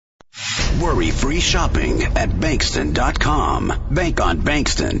Worry-free shopping at Bankston.com. Bank on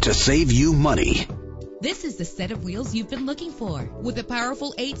Bankston to save you money. This is the set of wheels you've been looking for, with a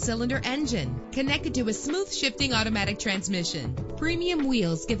powerful 8-cylinder engine connected to a smooth shifting automatic transmission. Premium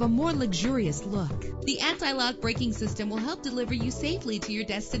wheels give a more luxurious look. The anti-lock braking system will help deliver you safely to your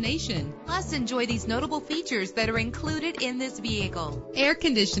destination. Plus, enjoy these notable features that are included in this vehicle: air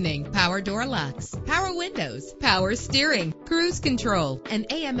conditioning, power door locks, power windows, power steering, cruise control,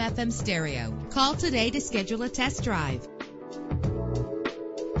 and AM/FM stereo. Call today to schedule a test drive.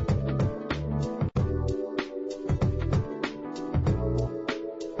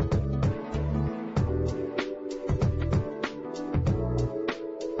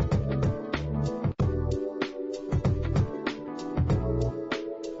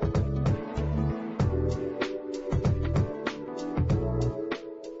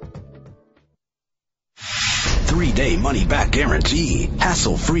 Three-day money-back guarantee.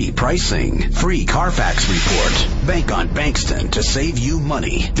 Hassle-free pricing. Free Carfax report. Bank on Bankston to save you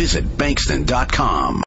money. Visit Bankston.com.